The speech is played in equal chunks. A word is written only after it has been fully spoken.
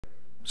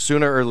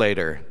Sooner or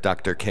later,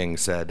 Dr. King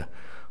said,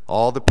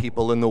 all the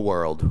people in the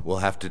world will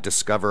have to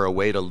discover a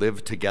way to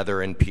live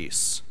together in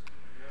peace,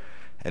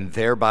 and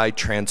thereby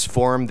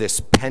transform this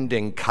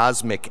pending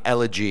cosmic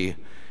elegy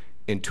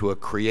into a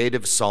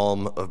creative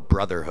psalm of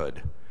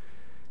brotherhood.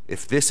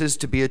 If this is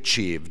to be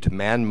achieved,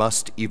 man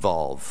must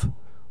evolve,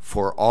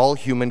 for all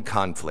human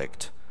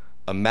conflict,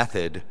 a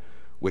method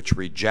which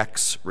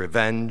rejects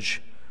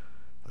revenge,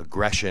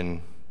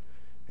 aggression,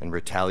 and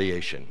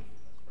retaliation.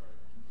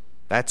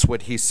 That's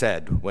what he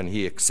said when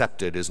he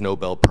accepted his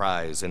Nobel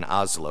Prize in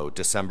Oslo,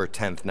 December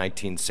 10th,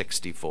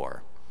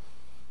 1964.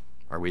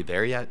 Are we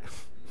there yet?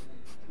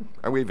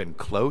 Are we even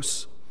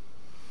close?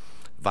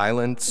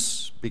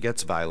 Violence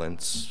begets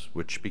violence,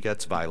 which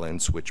begets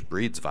violence, which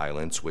breeds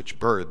violence, which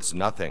births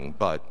nothing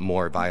but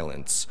more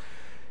violence.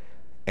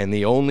 And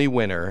the only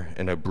winner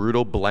in a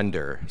brutal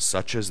blender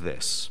such as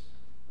this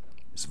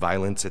is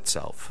violence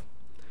itself.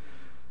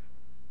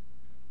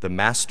 The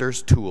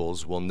master's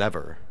tools will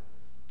never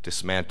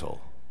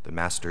dismantle the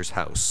master's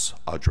house,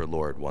 Audre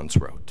Lorde once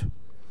wrote.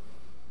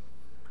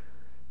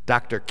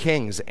 Dr.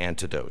 King's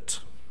antidote,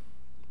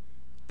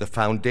 the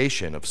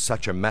foundation of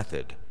such a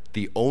method,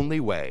 the only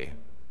way,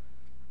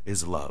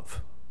 is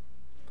love.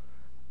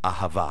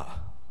 Ahava.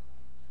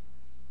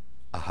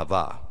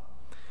 Ahava.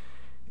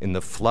 In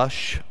the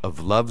flush of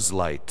love's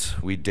light,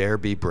 we dare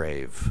be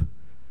brave,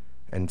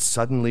 and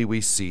suddenly we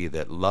see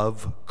that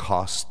love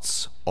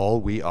costs all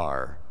we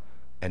are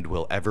and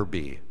will ever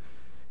be.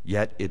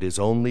 Yet it is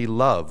only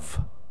love,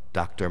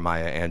 Dr.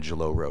 Maya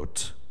Angelou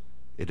wrote.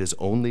 It is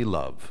only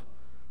love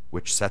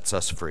which sets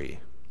us free.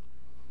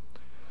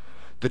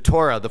 The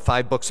Torah, the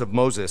 5 books of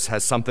Moses,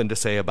 has something to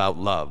say about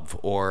love,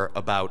 or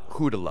about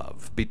who to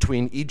love.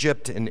 Between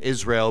Egypt and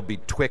Israel,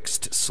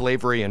 betwixt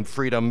slavery and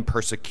freedom,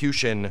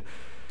 persecution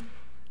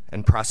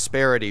and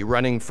prosperity,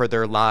 running for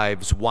their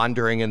lives,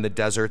 wandering in the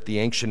desert, the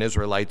ancient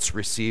Israelites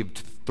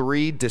received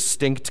 3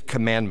 distinct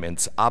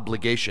commandments,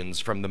 obligations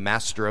from the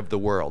master of the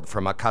world,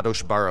 from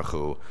HaKadosh Baruch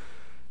Hu,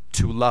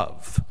 to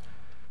love.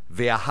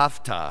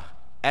 Ve'ahavta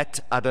et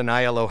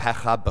Adonai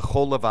Elohecha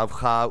b'chol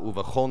levavcha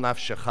u'v'chol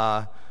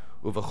nafshecha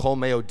u'v'chol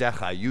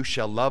meodecha. You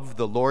shall love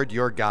the Lord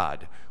your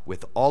God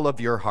with all of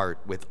your heart,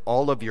 with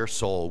all of your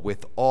soul,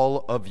 with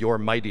all of your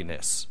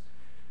mightiness.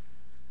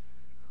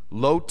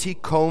 Lo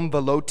tikom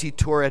v'lo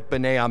titur et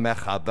b'nei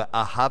amecha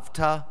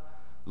ve'ahavta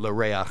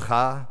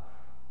l'reacha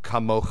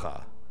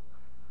kamocha.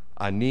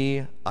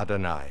 Ani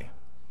Adonai.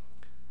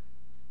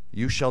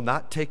 You shall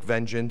not take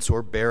vengeance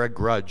or bear a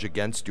grudge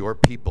against your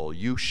people.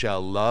 You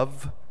shall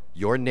love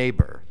your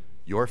neighbor,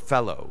 your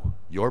fellow,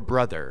 your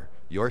brother,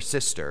 your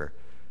sister,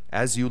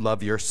 as you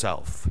love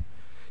yourself.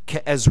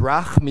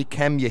 Ke'ezrach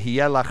mikem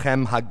yehiyeh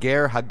lachem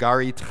hager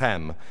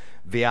hagaritchem,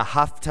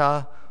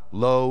 ve'ahavta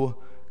lo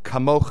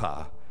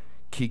kamocha,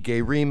 ki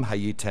gerim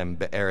hayitem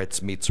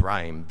be'eretz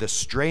Mitzrayim. The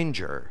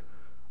stranger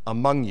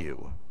among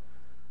you,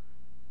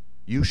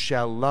 you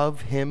shall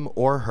love him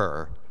or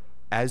her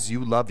as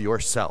you love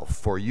yourself,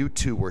 for you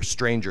too were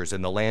strangers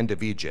in the land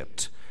of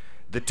Egypt.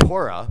 The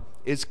Torah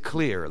is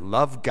clear.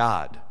 Love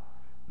God,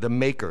 the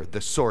maker,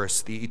 the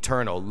source, the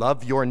eternal.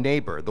 Love your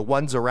neighbor, the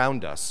ones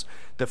around us,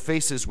 the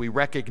faces we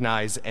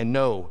recognize and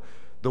know,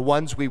 the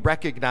ones we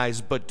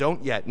recognize but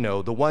don't yet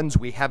know, the ones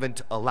we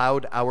haven't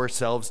allowed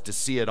ourselves to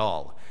see at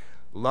all.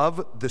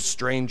 Love the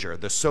stranger,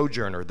 the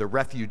sojourner, the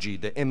refugee,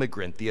 the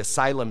immigrant, the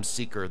asylum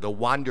seeker, the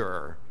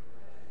wanderer.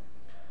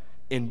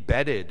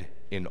 Embedded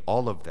in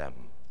all of them,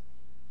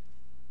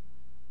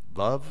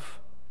 love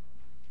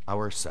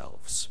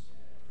ourselves.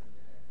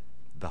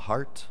 The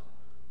heart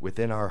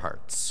within our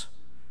hearts,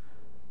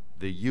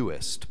 the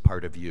youest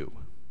part of you.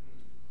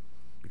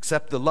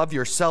 Except the love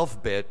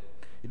yourself bit,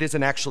 it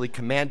isn't actually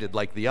commanded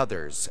like the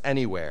others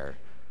anywhere.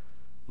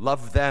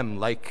 Love them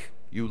like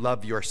you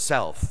love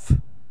yourself.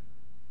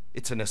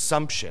 It's an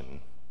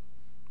assumption,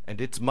 and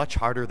it's much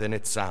harder than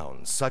it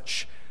sounds,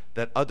 such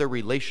that other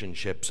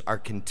relationships are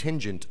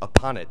contingent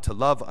upon it. To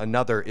love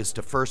another is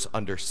to first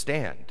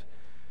understand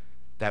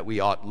that we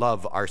ought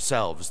love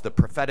ourselves. The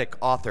prophetic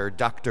author,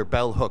 Dr.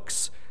 Bell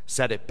Hooks,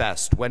 said it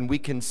best. When we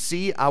can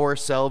see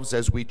ourselves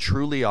as we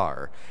truly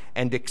are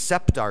and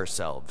accept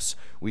ourselves,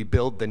 we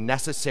build the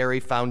necessary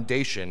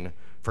foundation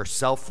for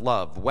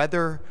self-love.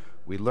 Whether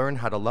we learn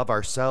how to love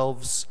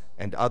ourselves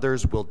and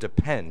others will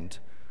depend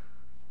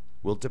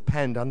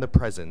on the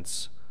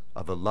presence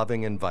of a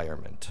loving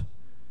environment.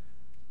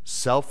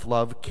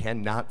 Self-love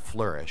cannot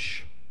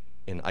flourish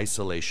in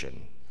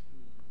isolation.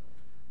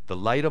 The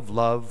light of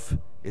love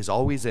is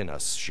always in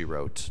us, she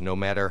wrote, no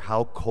matter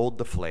how cold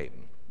the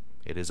flame.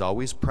 It is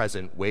always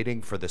present,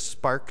 waiting for the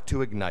spark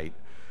to ignite,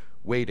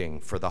 waiting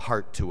for the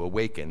heart to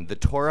awaken. The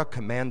Torah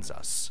commands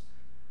us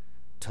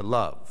to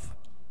love,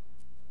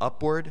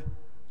 upward,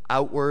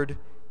 outward,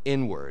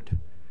 inward.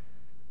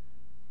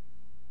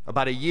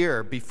 About a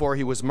year before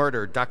he was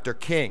murdered, Dr.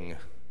 King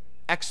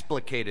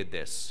explicated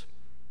this.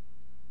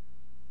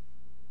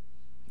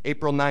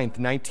 April 9th,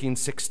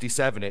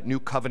 1967, at New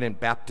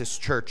Covenant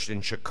Baptist Church in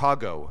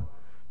Chicago,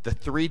 the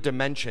 3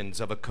 dimensions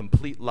of a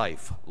complete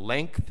life: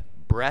 length,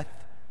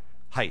 breadth,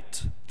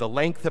 Height. The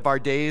length of our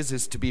days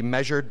is to be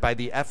measured by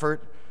the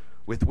effort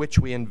with which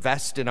we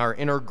invest in our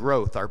inner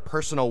growth, our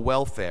personal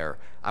welfare,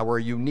 our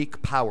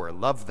unique power.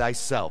 Love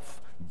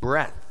thyself.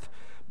 Breath.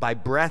 By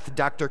breath,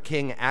 Dr.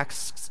 King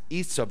asks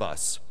each of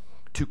us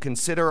to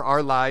consider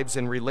our lives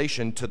in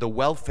relation to the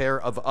welfare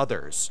of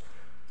others,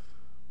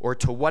 or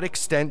to what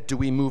extent do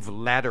we move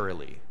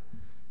laterally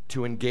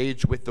to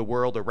engage with the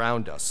world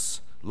around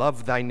us.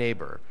 Love thy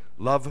neighbor,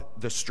 love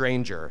the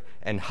stranger,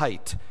 and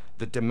height,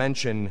 the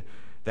dimension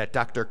that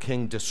Dr.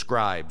 King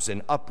describes,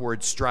 an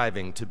upward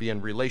striving to be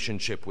in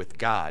relationship with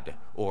God,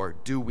 or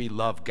do we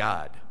love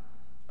God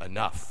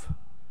enough?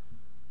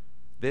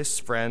 This,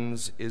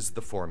 friends, is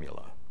the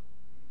formula.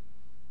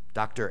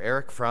 Dr.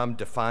 Erich Fromm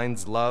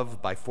defines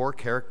love by 4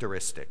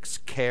 characteristics: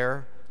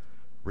 care,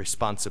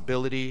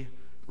 responsibility,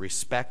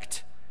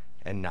 respect,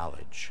 and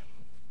knowledge.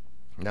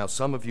 Now,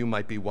 some of you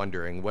might be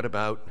wondering, what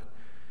about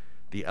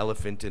the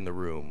elephant in the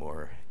room,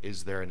 or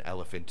is there an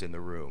elephant in the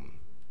room?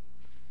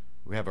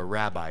 We have a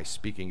rabbi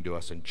speaking to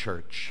us in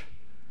church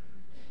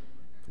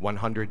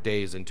 100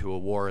 days into a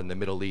war in the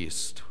Middle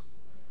East.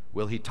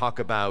 Will he talk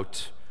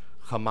about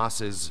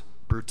Hamas's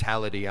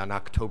brutality on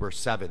October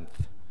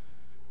 7th?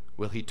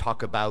 Will he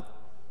talk about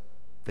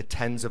the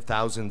tens of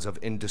thousands of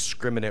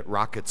indiscriminate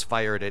rockets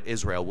fired at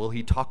Israel? Will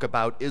he talk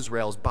about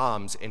Israel's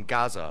bombs in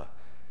Gaza?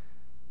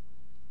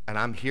 And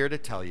I'm here to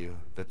tell you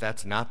that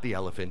that's not the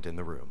elephant in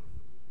the room.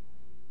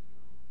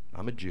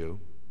 I'm a Jew.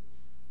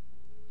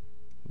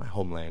 My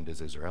homeland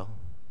is Israel.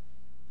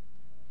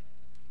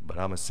 But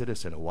I'm a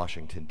citizen of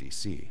Washington,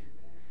 D.C.,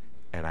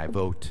 and I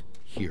vote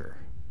here.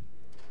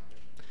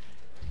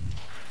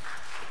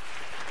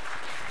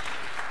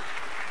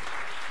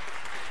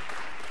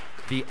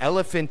 The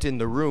elephant in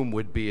the room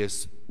would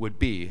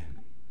be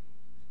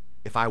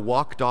if I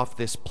walked off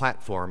this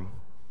platform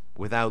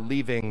without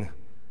leaving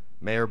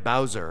Mayor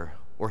Bowser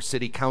or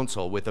City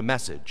Council with a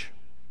message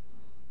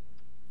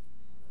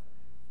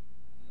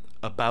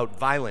about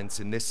violence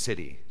in this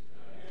city.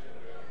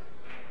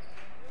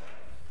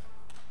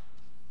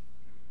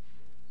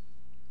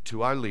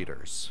 To our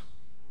leaders,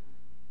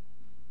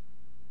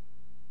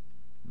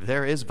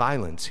 there is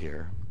violence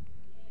here.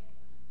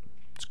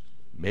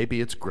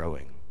 Maybe it's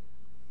growing,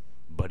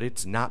 but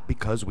it's not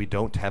because we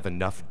don't have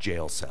enough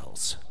jail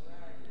cells.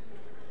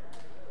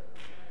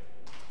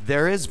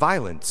 There is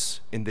violence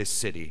in this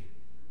city,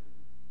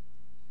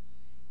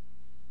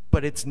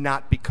 but it's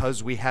not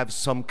because we have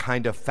some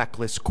kind of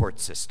feckless court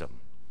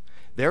system.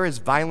 There is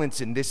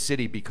violence in this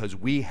city because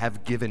we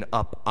have given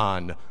up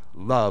on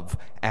love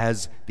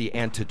as the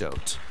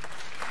antidote.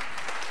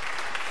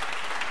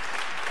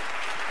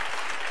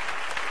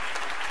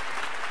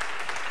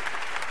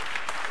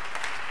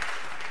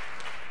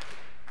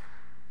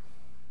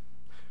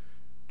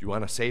 Do you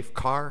want a safe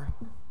car,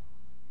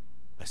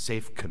 a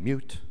safe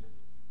commute,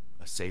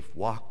 a safe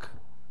walk?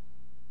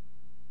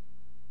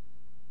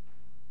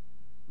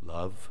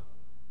 Love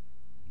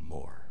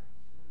more.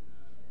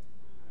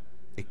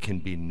 It can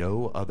be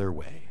no other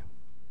way.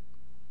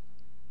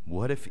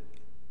 What if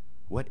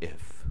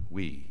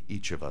we,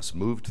 each of us,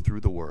 moved through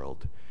the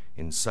world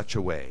in such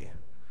a way,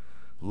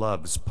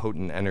 love's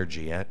potent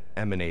energy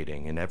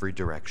emanating in every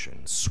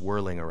direction,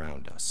 swirling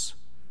around us,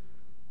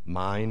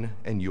 mine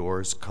and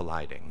yours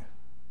colliding,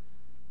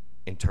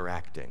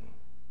 interacting,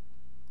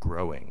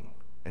 growing,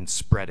 and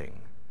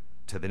spreading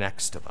to the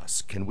next of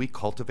us? Can we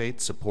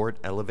cultivate, support,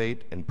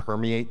 elevate, and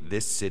permeate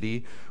this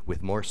city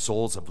with more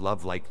souls of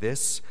love like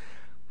this?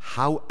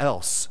 How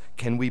else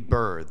can we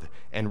birth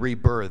and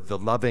rebirth the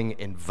loving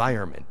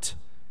environment,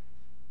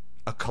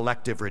 a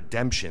collective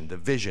redemption, the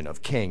vision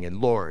of King and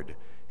Lord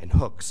and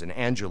Hooks and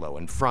Angelo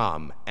and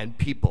Fromm and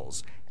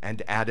Peoples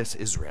and Addis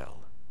Israel?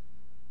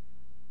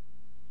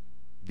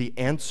 The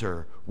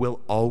answer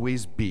will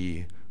always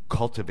be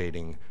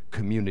cultivating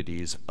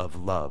communities of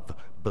love,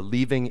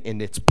 believing in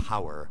its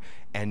power,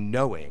 and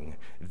knowing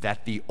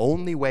that the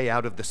only way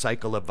out of the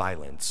cycle of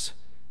violence,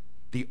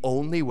 the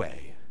only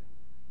way,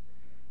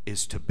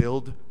 is to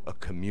build a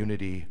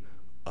community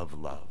of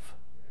love,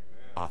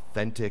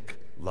 authentic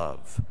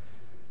love.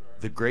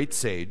 The great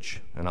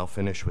sage, and I'll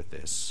finish with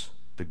this,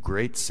 the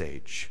great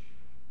sage,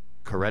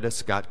 Coretta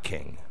Scott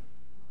King,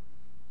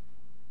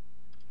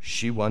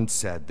 she once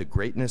said, the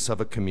greatness of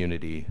a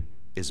community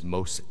is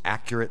most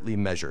accurately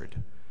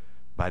measured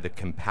by the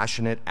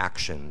compassionate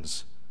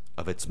actions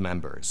of its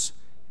members,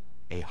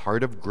 a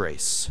heart of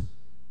grace,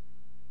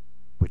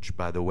 which,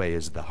 by the way,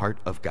 is the heart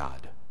of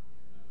God,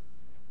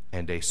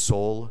 and a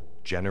soul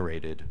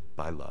generated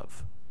by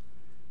love.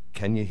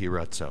 Ken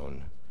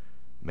Yehiratzon,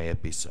 may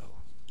it be so.